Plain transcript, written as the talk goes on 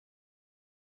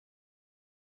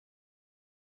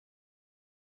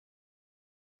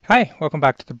Hi, welcome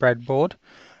back to the breadboard.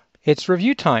 It's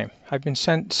review time. I've been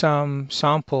sent some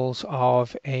samples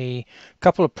of a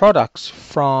couple of products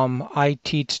from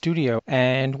ITEAD Studio,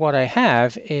 and what I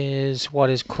have is what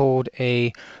is called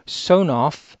a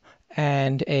Sonoff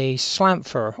and a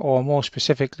Slampher, or more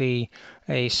specifically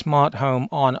a smart home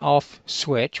on-off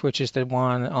switch, which is the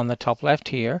one on the top left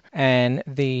here, and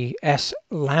the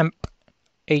S-Lamp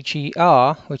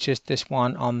HER, which is this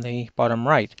one on the bottom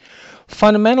right.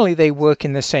 Fundamentally, they work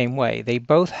in the same way. They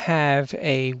both have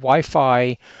a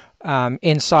Wi-Fi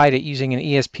inside it using an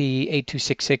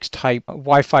ESP8266 type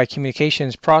Wi-Fi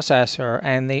communications processor,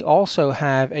 and they also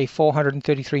have a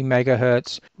 433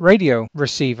 megahertz radio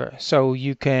receiver, so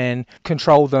you can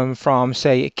control them from,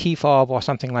 say, a key fob or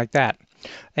something like that.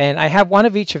 And I have one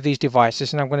of each of these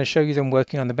devices, and I'm going to show you them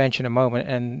working on the bench in a moment,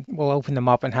 and we'll open them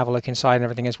up and have a look inside and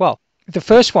everything as well. The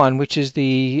first one, which is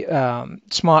the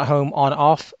smart home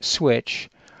on-off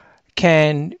switch,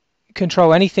 can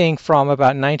control anything from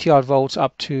about 90 odd volts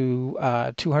up to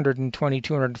 220,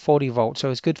 240 volts. So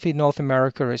it's good for North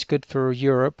America, it's good for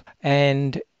Europe,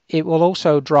 and it will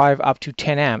also drive up to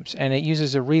 10 amps, and it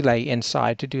uses a relay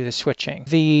inside to do the switching.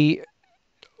 The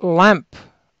lamp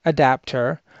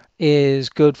adapter is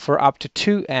good for up to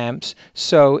 2 amps,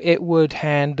 so it would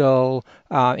handle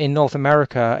in North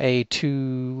America a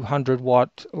 200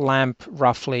 watt lamp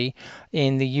roughly.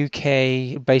 In the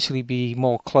UK basically be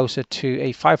more closer to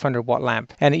a 500 watt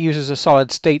lamp, and it uses a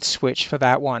solid state switch for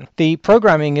that one. The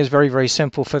programming is very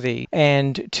simple for these,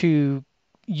 and to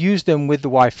use them with the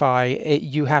Wi-Fi,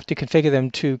 you have to configure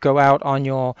them to go out on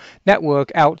your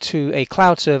network out to a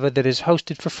cloud server that is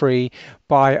hosted for free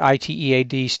by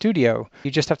ITEAD Studio.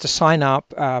 You just have to sign up,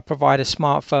 provide a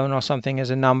smartphone or something as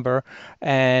a number,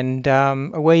 and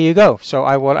away you go. So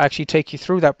I will actually take you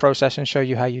through that process and show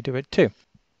you how you do it too.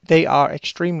 They are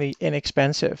extremely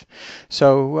inexpensive.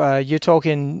 So you're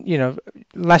talking,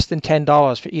 less than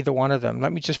 $10 for either one of them.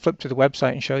 Let me just flip to the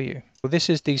website and show you.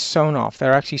 This is the Sonoff.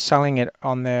 They're actually selling it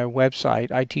on their website,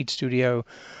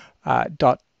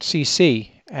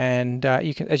 iteedstudio.cc. And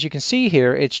as you can see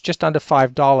here, it's just under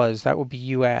 $5. That would be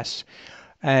US.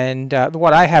 And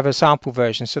what I have a sample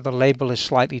version, so the label is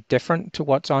slightly different to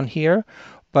what's on here.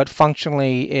 But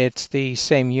functionally, it's the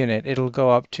same unit. It'll go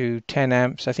up to 10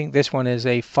 amps. I think this one is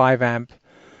a 5 amp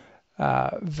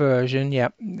version,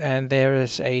 yep. And there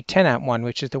is a 10 amp one,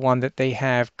 which is the one that they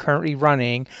have currently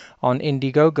running on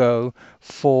Indiegogo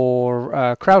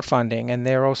for crowdfunding. And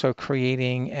they're also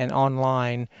creating an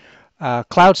online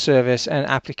cloud service and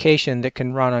application that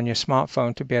can run on your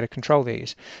smartphone to be able to control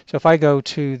these. So if I go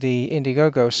to the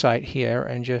Indiegogo site here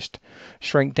and just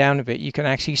shrink down a bit, you can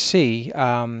actually see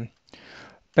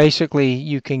basically,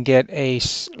 you can get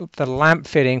the lamp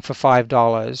fitting for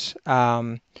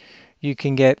 $5. You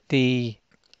can get the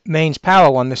mains power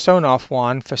one, the Sonoff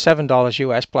one, for $7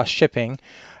 US plus shipping,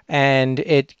 and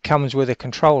it comes with a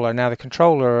controller. Now the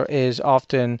controller is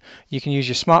often, you can use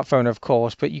your smartphone of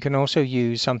course, but you can also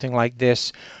use something like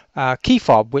this key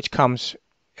fob, which comes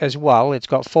as well. It's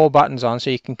got 4 buttons on, so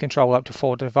you can control up to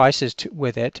 4 devices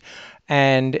with it,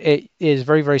 and it is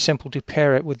very simple to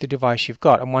pair it with the device you've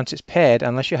got. And once it's paired,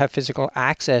 unless you have physical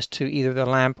access to either the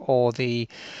lamp or the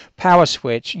power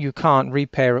switch, you can't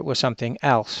repair it with something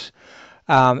else.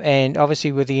 And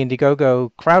obviously with the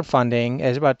Indiegogo crowdfunding,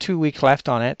 there's about 2 weeks left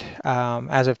on it.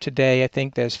 As of today, I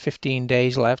think there's 15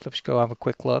 days left. Let's go have a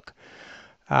quick look.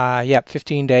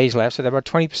 15 days left, so they're about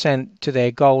 20% to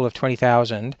their goal of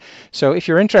 20,000. So if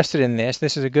you're interested in this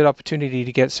is a good opportunity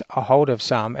to get a hold of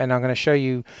some, and I'm going to show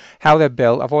you how they're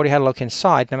built. I've already had a look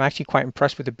inside, and I'm actually quite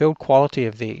impressed with the build quality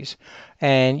of these.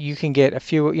 And you can get a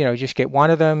few, just get one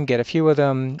of them, get a few of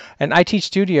them. And ITEAD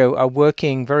Studio are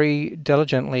working very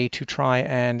diligently to try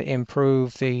and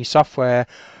improve the software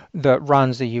that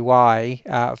runs the UI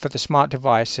for the smart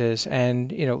devices,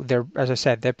 and they're, as I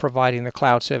said, they're providing the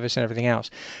cloud service and everything else.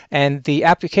 And the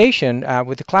application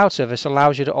with the cloud service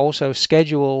allows you to also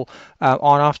schedule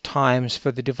on-off times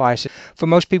for the devices. For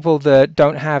most people that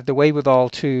don't have the wherewithal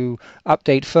to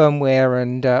update firmware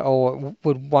and or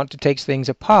would want to take things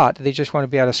apart, they just want to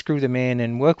be able to screw them in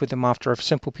and work with them after a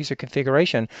simple piece of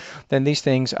configuration, then these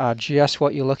things are just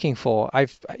what you're looking for.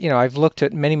 I've looked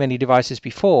at many devices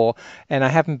before, and I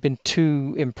haven't been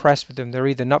too impressed with them. They're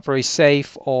either not very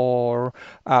safe or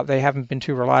they haven't been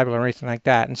too reliable or anything like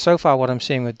that. And so far what I'm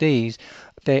seeing with these,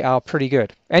 they are pretty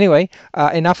good. Anyway,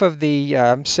 enough of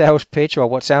the sales pitch, or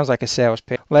what sounds like a sales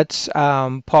pitch. Let's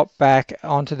pop back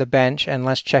onto the bench and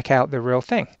let's check out the real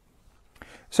thing.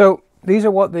 So these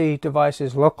are what the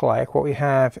devices look like. What we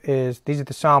have is, these are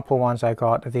the sample ones I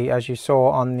got. As you saw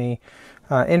on the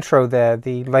intro there,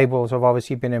 the labels have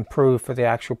obviously been improved for the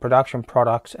actual production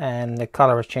products, and the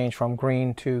color has changed from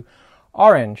green to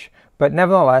orange. But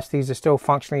nevertheless, these are still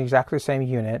functionally exactly the same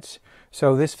units.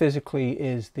 So this physically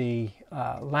is the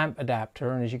lamp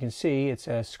adapter, and as you can see, it's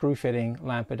a screw-fitting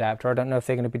lamp adapter. I don't know if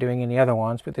they're going to be doing any other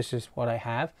ones, but this is what I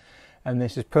have, and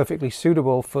this is perfectly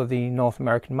suitable for the North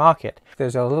American market.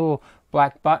 There's a little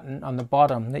black button on the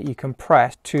bottom that you can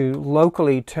press to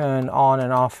locally turn on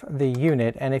and off the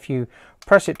unit, and if you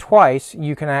press it twice,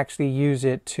 you can actually use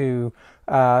it to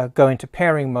go into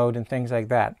pairing mode and things like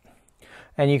that.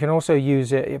 And you can also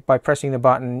use it by pressing the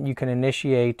button. You can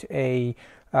initiate a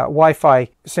Wi-Fi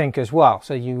sync as well.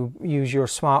 So you use your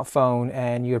smartphone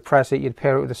and you'd press it, you'd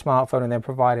pair it with the smartphone, and then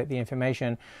provide it the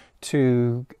information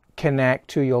to connect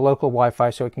to your local Wi-Fi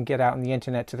so it can get out on the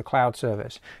internet to the cloud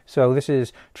service. So this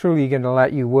is truly going to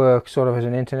let you work sort of as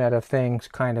an Internet of Things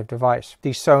kind of device.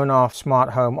 The Sonoff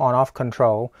Smart Home on-off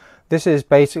control. This is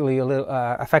basically a little,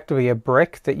 effectively a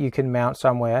brick that you can mount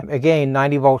somewhere. Again,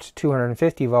 90 volts to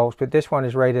 250 volts, but this one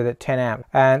is rated at 10 amps.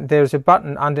 And there's a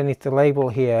button underneath the label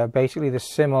here, basically the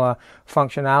similar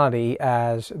functionality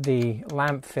as the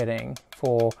lamp fitting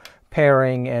for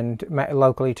pairing and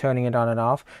locally turning it on and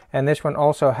off. And this one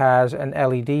also has an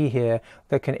LED here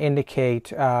that can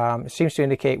indicate, seems to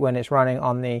indicate when it's running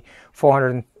on the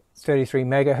 433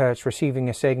 megahertz, receiving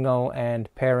a signal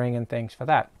and pairing and things for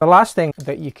that. The last thing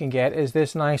that you can get is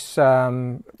this nice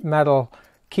metal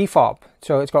key fob.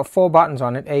 So it's got 4 buttons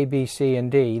on it, A, B, C,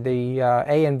 and D. The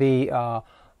A and B are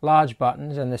large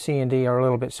buttons and the C and D are a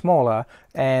little bit smaller,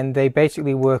 and they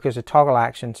basically work as a toggle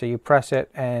action. So you press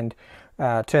it and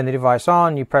turn the device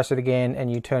on, you press it again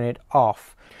and you turn it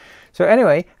off. So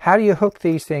anyway, how do you hook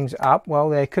these things up? Well,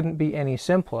 they couldn't be any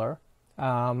simpler.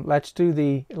 Let's do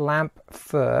the lamp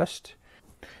first.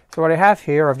 So what I have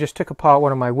here, I've just took apart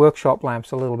one of my workshop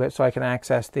lamps a little bit so I can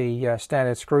access the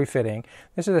standard screw fitting.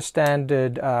 This is a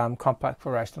standard compact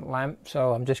fluorescent lamp,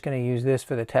 so I'm just going to use this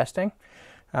for the testing.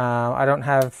 I don't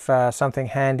have something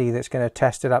handy that's going to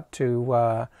test it up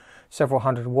to several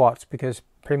hundred watts, because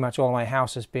pretty much all my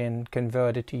house has been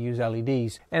converted to use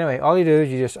LEDs. Anyway, all you do is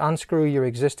you just unscrew your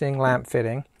existing lamp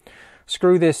fitting,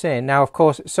 screw this in. Now, of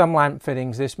course, some lamp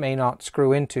fittings this may not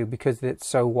screw into because it's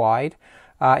so wide.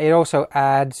 It also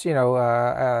adds,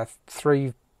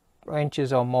 3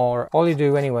 inches or more. All you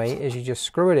do anyway is you just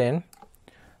screw it in,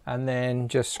 and then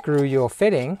just screw your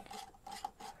fitting,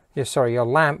 your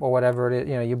lamp or whatever it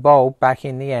is, your bulb back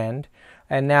in the end.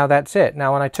 And now that's it.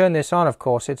 Now when I turn this on, of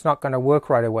course, it's not going to work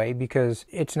right away because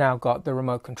it's now got the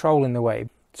remote control in the way.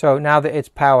 So now that it's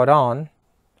powered on,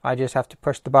 I just have to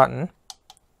push the button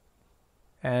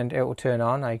and it will turn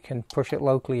on. I can push it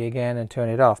locally again and turn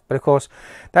it off. But of course,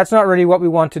 that's not really what we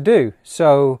want to do.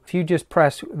 So if you just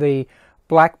press the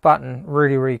black button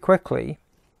really, really quickly,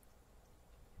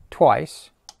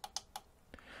 twice,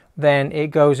 then it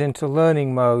goes into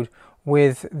learning mode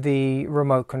with the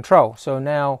remote control. So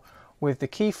now with the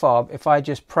key fob, if I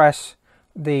just press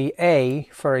the A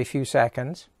for a few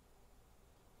seconds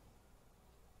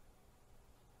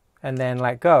and then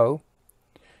let go,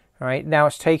 all right, now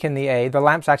it's taken the A. The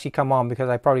lamp's actually come on because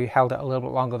I probably held it a little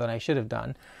bit longer than I should have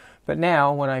done. But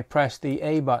now when I press the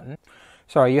A button,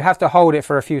 sorry, you have to hold it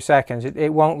for a few seconds.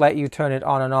 It won't let you turn it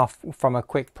on and off from a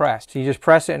quick press. So you just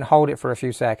press it and hold it for a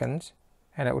few seconds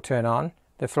and it will turn on.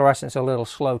 The fluorescent's a little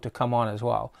slow to come on as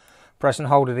well. Press and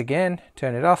hold it again,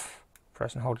 turn it off.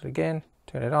 Press and hold it again,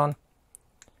 turn it on,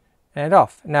 and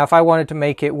off. Now if I wanted to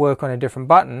make it work on a different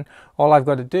button, all I've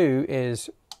got to do is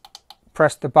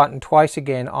press the button twice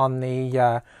again on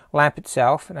the lamp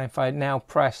itself. And if I now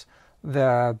press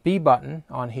the B button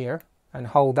on here and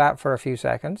hold that for a few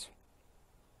seconds,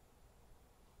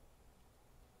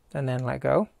 and then let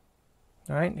go,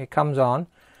 all right, it comes on.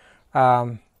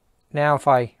 Now if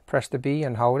I press the B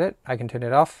and hold it, I can turn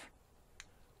it off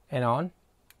and on.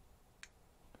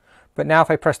 But now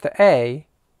if I press the A,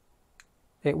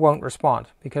 it won't respond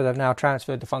because I've now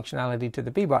transferred the functionality to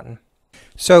the B button.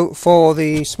 So for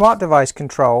the smart device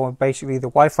control, basically the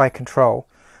Wi-Fi control,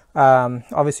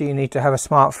 obviously you need to have a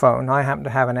smartphone. I happen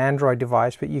to have an Android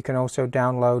device, but you can also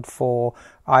download for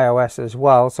iOS as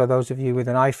well. So those of you with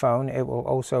an iPhone, it will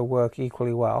also work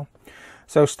equally well.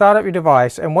 So start up your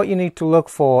device, and what you need to look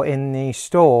for in the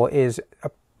store is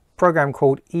a program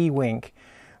called eWink.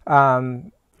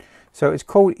 So it's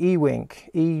called eWink,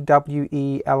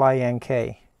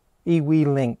 E-W-E-L-I-N-K,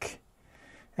 eWeLink,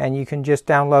 and you can just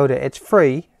download it. It's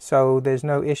free, so there's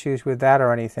no issues with that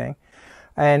or anything.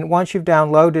 And once you've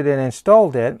downloaded and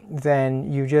installed it,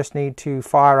 then you just need to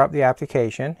fire up the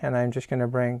application, and I'm just going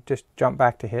to jump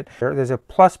back to it. There's a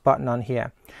plus button on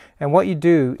here, and what you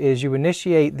do is you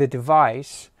initiate the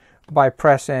device by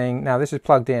pressing, now this is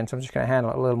plugged in, so I'm just going to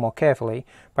handle it a little more carefully,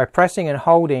 by pressing and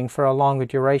holding for a longer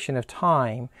duration of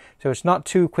time. So it's not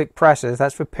 2 quick presses,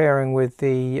 that's for pairing with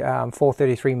the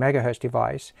 433 megahertz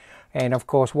device. And of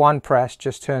course 1 press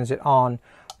just turns it on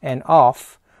and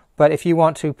off. But if you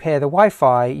want to pair the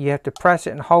Wi-Fi, you have to press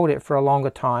it and hold it for a longer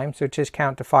time. So just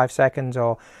count to 5 seconds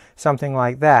or something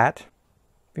like that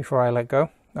before I let go.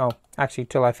 Oh, actually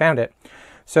till I found it.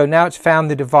 So now it's found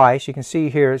the device. You can see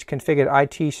here it's configured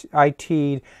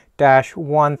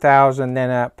ITEAD-1000, then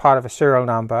a part of a serial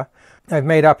number. I've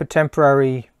made up a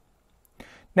temporary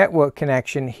network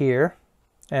connection here,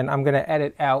 and I'm going to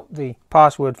edit out the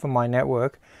password for my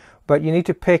network. But you need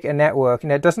to pick a network,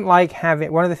 and it doesn't like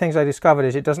having, one of the things I discovered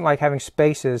is it doesn't like having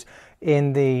spaces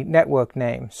in the network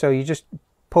name. So you just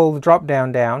pull the drop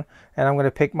down, and I'm going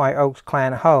to pick my Oaks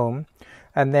Clan home.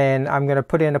 And then I'm going to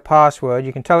put in a password.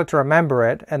 You can tell it to remember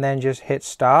it and then just hit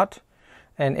start,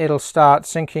 and it'll start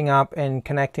syncing up and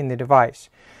connecting the device.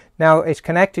 Now it's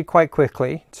connected quite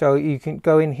quickly, so you can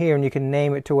go in here and you can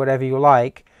name it to whatever you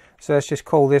like. So let's just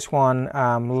call this one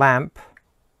lamp.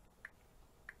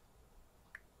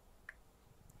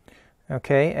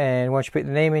 Okay, and once you put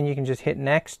the name in, you can just hit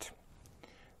next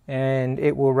and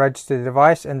it will register the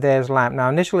device, and there's lamp. Now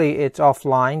initially it's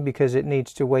offline because it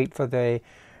needs to wait for the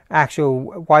actual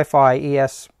Wi-Fi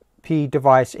ESP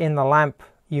device in the lamp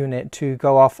unit to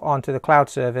go off onto the cloud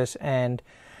service and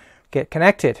get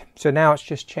connected. So now it's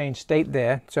just changed state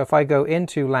there. So if I go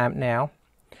into lamp now,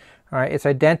 all right, it's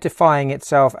identifying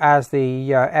itself as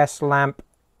the S-Lamp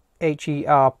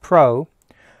HER Pro,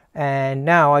 and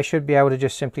now I should be able to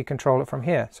just simply control it from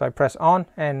here. So I press on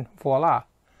and voila,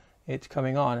 it's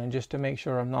coming on. And just to make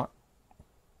sure I'm not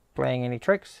playing any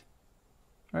tricks,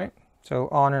 right? So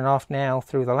on and off now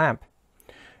through the lamp.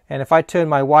 And if I turn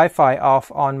my Wi-Fi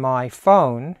off on my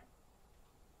phone,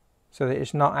 so that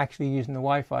it's not actually using the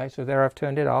Wi-Fi, so there I've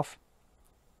turned it off.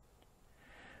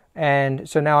 And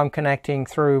so now I'm connecting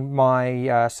through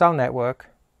my cell network.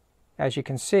 As you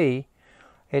can see,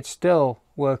 it's still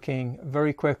working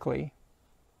very quickly.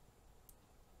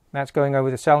 That's going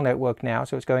over the cell network now,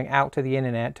 so it's going out to the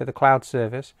internet, to the cloud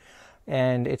service.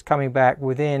 And it's coming back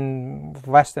within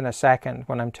less than a second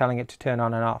when I'm telling it to turn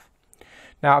on and off.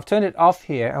 Now I've turned it off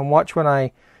here, and watch when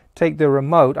I take the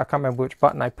remote. I can't remember which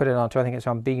button I put it on, so I think it's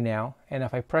on B now. And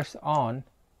if I press on,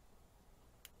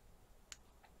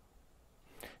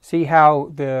 see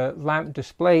how the lamp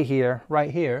display here,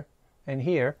 right here and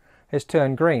here, has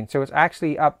turned green. So it's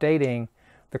actually updating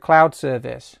the cloud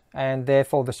service and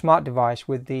therefore the smart device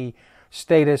with the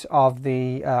status of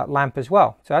the lamp as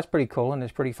well. So that's pretty cool, and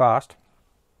it's pretty fast.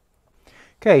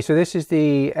 Okay, so this is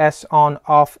the S on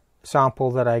off sample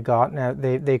that I got. Now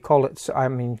they call it,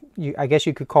 I guess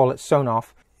you could call it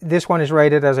Sonoff. This one is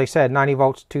rated, as I said, 90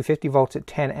 volts, 250 volts at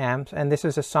 10 amps, and this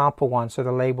is a sample one, so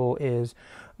the label is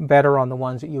better on the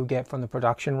ones that you'll get from the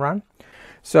production run.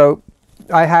 So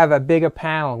I have a bigger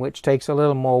panel which takes a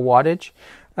little more wattage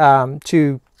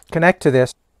to connect to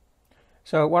this.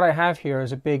 So what I have here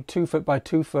is a big 2 foot by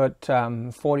 2 foot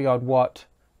 40 odd watt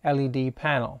LED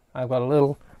panel. I've got a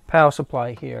little power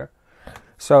supply here.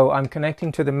 So I'm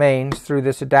connecting to the mains through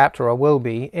this adapter, or will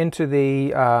be, into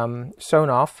the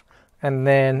Sonoff, and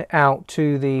then out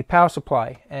to the power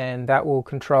supply, and that will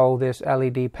control this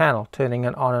LED panel, turning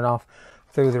it on and off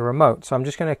through the remote. So I'm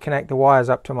just going to connect the wires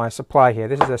up to my supply here.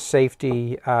 This is a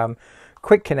safety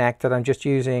quick connect that I'm just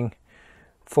using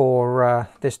for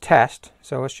this test.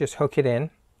 So let's just hook it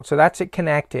in. So that's it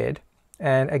connected,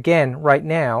 and again right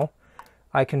now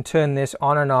I can turn this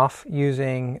on and off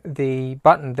using the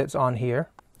button that's on here.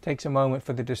 It takes a moment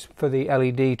for the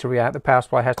LED to react. The power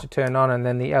supply has to turn on, and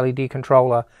then the LED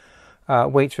controller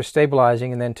waits for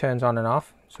stabilizing and then turns on and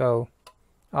off. So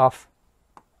off,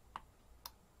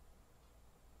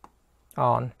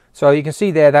 on. So you can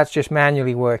see there that's just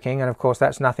manually working, and of course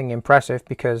that's nothing impressive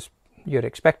because you'd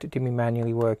expect it to be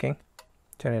manually working.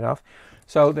 Turn it off.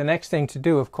 So the next thing to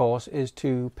do, of course, is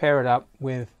to pair it up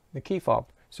with the key fob.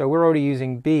 So we're already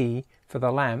using B for the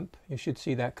lamp. You should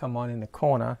see that come on in the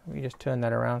corner. We just turn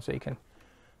that around so you can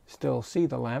still see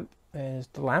the lamp. There's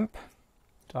the lamp.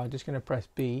 So I'm just going to press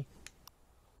B.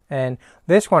 And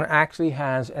this one actually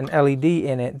has an LED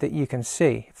in it that you can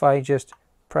see. If I just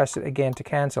press it again to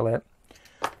cancel it,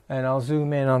 and I'll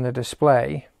zoom in on the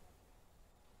display.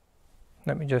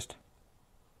 Let me just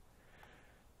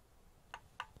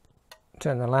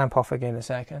turn the lamp off again a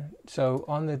second. So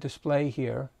on the display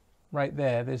here, right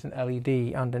there, there's an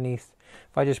LED underneath.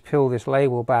 If I just peel this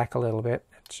label back a little bit,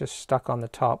 it's just stuck on the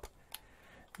top.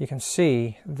 You can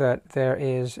see that there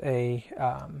is a,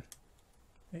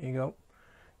 there you go.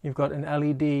 You've got an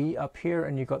LED up here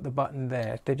and you've got the button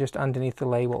there. They're just underneath the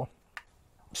label.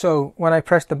 So when I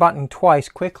press the button twice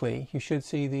quickly, you should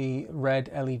see the red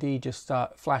LED just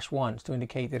flash once to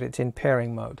indicate that it's in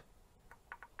pairing mode.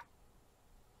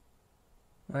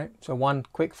 Right, so one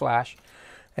quick flash.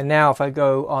 And now if I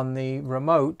go on the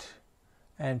remote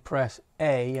and press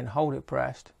A and hold it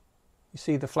pressed, you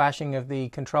see the flashing of the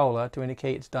controller to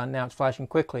indicate it's done. Now it's flashing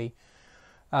quickly.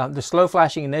 The slow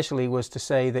flashing initially was to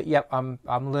say that, yep, I'm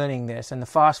learning this, and the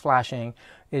fast flashing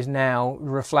is now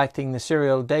reflecting the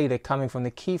serial data coming from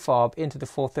the key fob into the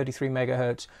 433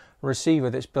 megahertz receiver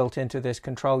that's built into this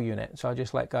control unit. So I'll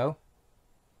just let go.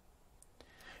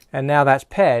 And now that's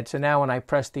paired. So now when I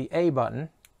press the A button,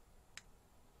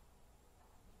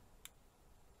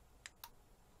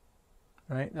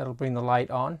 right, that'll bring the light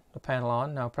on, the panel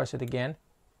on. Now press it again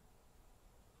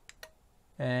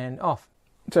and off.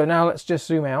 So now let's just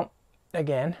zoom out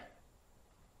again.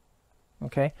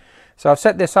 Okay, so I've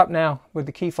set this up now with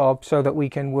the key fob so that we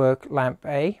can work lamp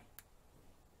A,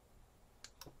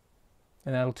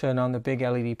 and that'll turn on the big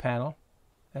LED panel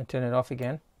and turn it off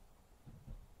again.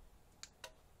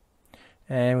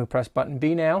 And we press button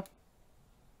B now,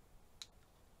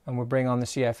 and we'll bring on the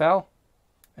CFL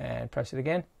and press it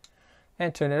again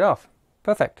and turn it off.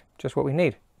 Perfect, just what we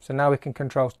need. So now we can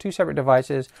control two separate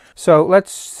devices. So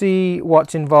let's see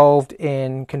what's involved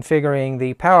in configuring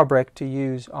the power brick to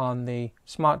use on the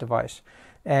smart device.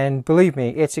 And believe me,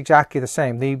 it's exactly the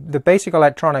same. The basic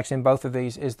electronics in both of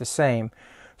these is the same.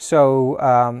 So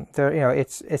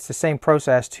it's the same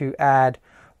process to add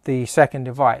the second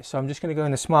device. So I'm just going to go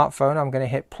in the smartphone. I'm going to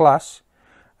hit plus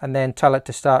and then tell it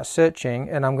to start searching.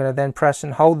 And I'm going to then press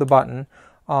and hold the button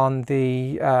on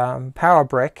the power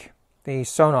brick, the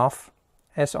Sonoff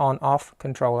S-on-off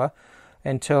controller,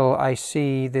 until I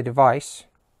see the device.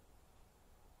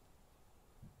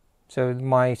 So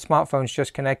my smartphone's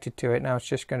just connected to it. Now it's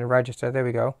just going to register. There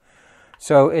we go.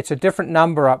 So it's a different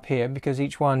number up here because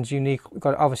each one's unique.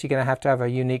 Obviously going to have a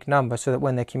unique number so that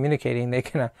when they're communicating, they're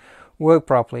going to work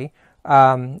properly.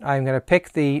 I'm going to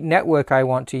pick the network I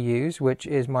want to use, which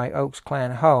is my Oaks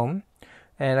Clan home.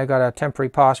 And I got a temporary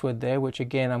password there, which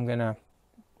again I'm going to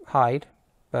hide.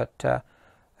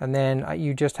 And then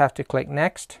you just have to click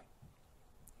next.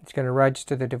 It's going to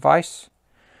register the device.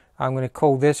 I'm going to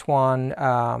call this one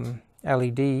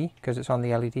LED because it's on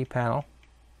the LED panel.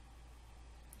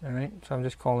 All right, so I'm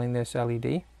just calling this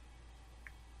LED.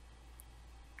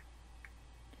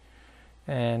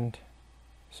 And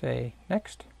say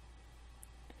next.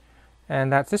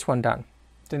 And that's this one done.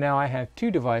 So now I have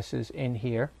two devices in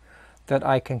here that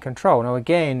I can control. Now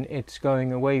again, it's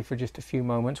going away for just a few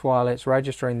moments while it's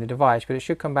registering the device, but it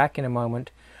should come back in a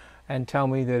moment and tell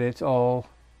me that it's all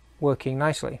working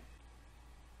nicely.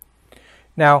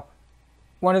 Now,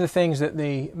 one of the things that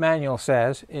the manual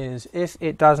says is if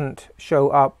it doesn't show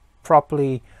up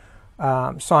properly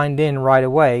signed in right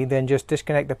away, then just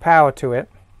disconnect the power to it,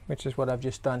 which is what I've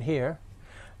just done here,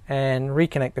 and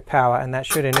reconnect the power, and that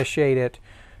should initiate it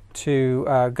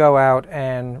to go out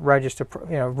and register,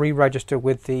 re-register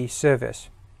with the service.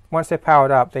 Once they're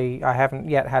powered up, I haven't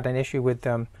yet had an issue with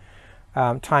them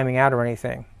timing out or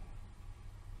anything.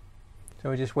 So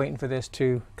we're just waiting for this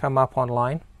to come up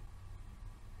online.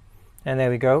 And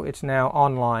there we go, it's now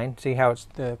online. See how it's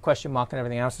the question mark and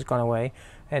everything else has gone away.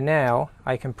 And now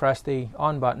I can press the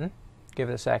on button, give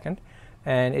it a second,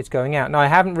 and it's going out. Now I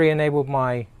haven't re-enabled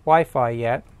my Wi-Fi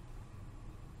yet.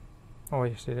 Oh,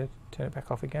 yes, it did. Turn it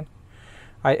back off again.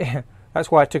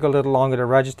 That's why it took a little longer to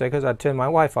register, because I'd turned my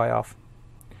Wi-Fi off.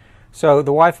 So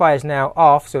the Wi-Fi is now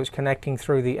off, so it's connecting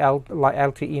through the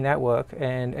LTE network.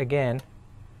 And again,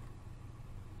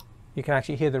 you can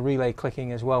actually hear the relay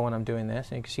clicking as well when I'm doing this.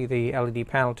 And you can see the LED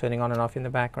panel turning on and off in the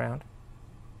background.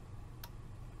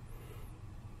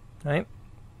 Right?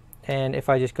 And if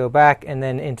I just go back and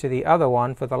then into the other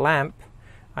one for the lamp,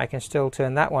 I can still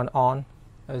turn that one on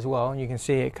as well. And you can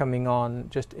see it coming on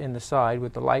just in the side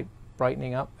with the light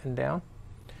brightening up and down.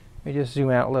 Let me just zoom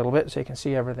out a little bit so you can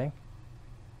see everything.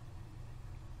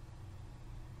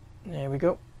 There we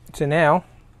go. So now,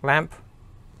 lamp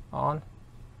on,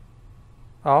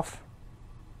 off,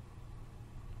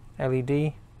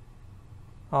 LED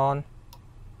on,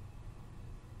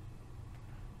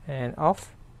 and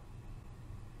off.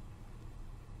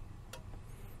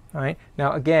 All right.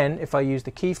 Now again, if I use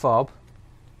the key fob,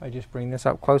 I just bring this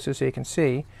up closer so you can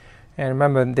see. And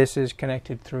remember, this is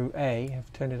connected through A.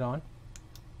 I've turned it on.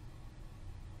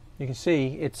 You can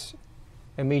see it's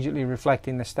immediately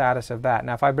reflecting the status of that.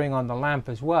 Now if I bring on the lamp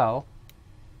as well,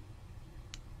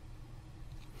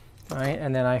 right,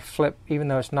 and then I flip, even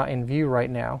though it's not in view right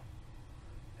now,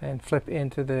 and flip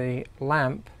into the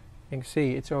lamp, you can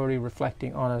see it's already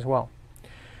reflecting on as well.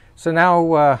 So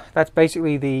now that's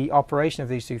basically the operation of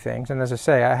these two things. And as I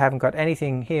say, I haven't got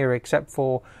anything here except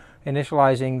for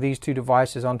initializing these two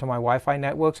devices onto my Wi-Fi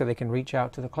network so they can reach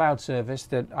out to the cloud service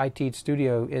that ITEAD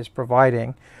Studio is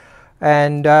providing.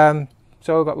 And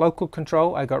so I've got local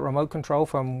control, I got remote control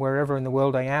from wherever in the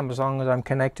world I am. As long as I'm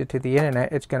connected to the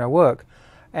internet, it's going to work.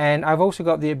 And I've also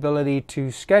got the ability to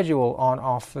schedule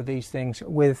on/off for these things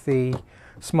with the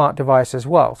smart device as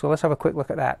well. So let's have a quick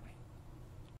look at that.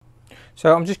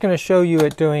 So I'm just going to show you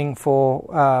it doing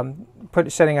for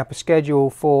setting up a schedule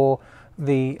for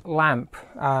the lamp.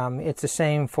 It's the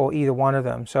same for either one of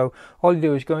them. So all you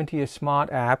do is go into your smart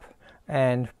app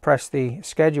and press the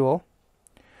schedule,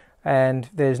 and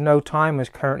there's no timers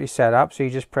currently set up, so you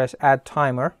just press add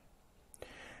timer,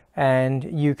 and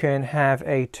you can have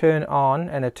a turn on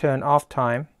and a turn off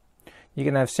time. You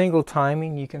can have single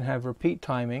timing, you can have repeat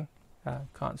timing.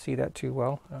 Can't see that too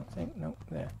well, I don't think. No,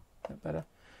 there, that better.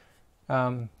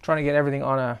 Trying to get everything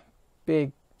on a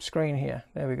big screen here.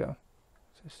 There we go.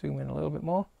 So zoom in a little bit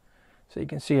more so you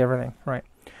can see everything. Right.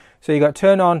 So you've got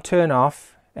turn on, turn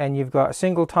off, and you've got a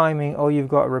single timing or you've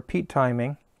got a repeat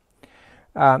timing.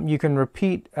 You can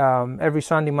repeat every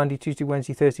Sunday, Monday, Tuesday,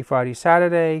 Wednesday, Thursday, Friday,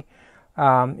 Saturday.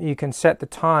 You can set the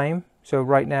time. So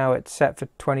right now it's set for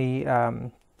 20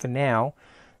 for now.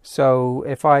 So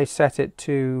if I set it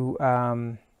to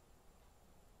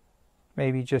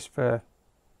maybe just for,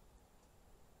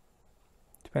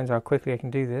 depends how quickly I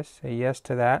can do this, say yes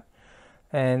to that.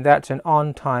 And that's an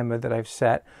on timer that I've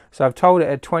set. So I've told it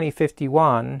at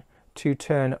 20:51 to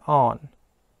turn on.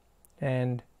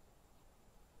 And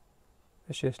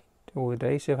let's just do all the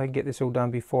day, see if I can get this all done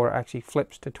before it actually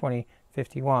flips to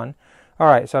 20:51. All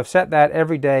right, so I've set that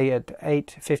every day at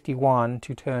 8:51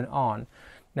 to turn on.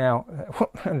 Now,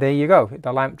 there you go,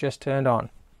 the lamp just turned on.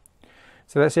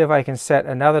 So let's see if I can set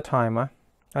another timer.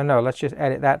 Oh no, let's just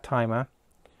edit that timer.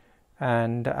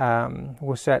 And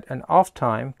we'll set an off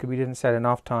time, because we didn't set an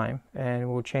off time,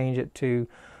 and we'll change it to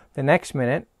the next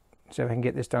minute. So if I can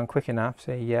get this done quick enough,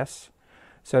 say yes.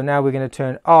 So now we're going to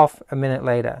turn off a minute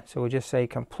later. So we'll just say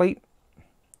complete.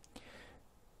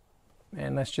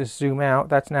 And let's just zoom out.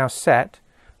 That's now set.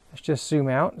 Let's just zoom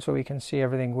out so we can see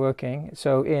everything working.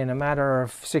 So in a matter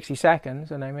of 60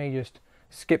 seconds, and I may just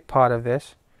skip part of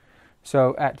this.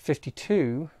 So at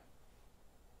 52,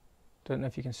 don't know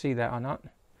if you can see that or not,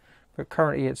 but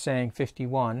currently it's saying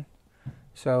 51.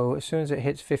 So as soon as it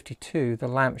hits 52, the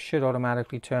lamp should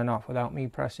automatically turn off without me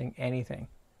pressing anything.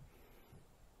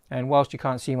 And whilst you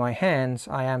can't see my hands,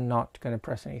 I am not going to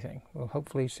press anything. We'll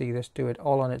hopefully see this do it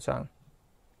all on its own.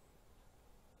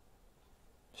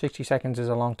 60 seconds is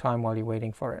a long time while you're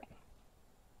waiting for it.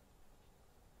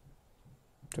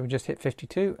 So we just hit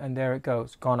 52 and there it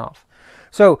goes, gone off.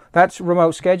 So that's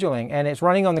remote scheduling, and it's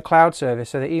running on the cloud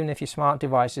service so that even if your smart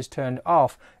device is turned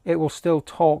off, it will still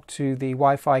talk to the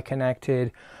Wi-Fi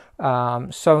connected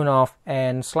Sonoff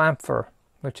and Slampher,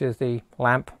 which is the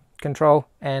lamp control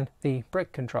and the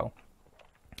brick control.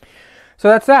 So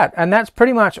that's that, and that's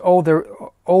pretty much all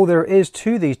there is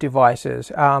to these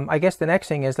devices. I guess the next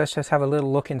thing is let's just have a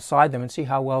little look inside them and see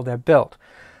how well they're built.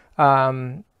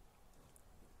 And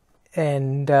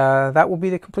that will be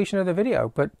the completion of the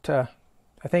video. But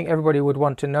I think everybody would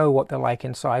want to know what they're like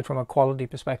inside from a quality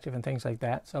perspective and things like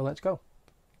that. So let's go.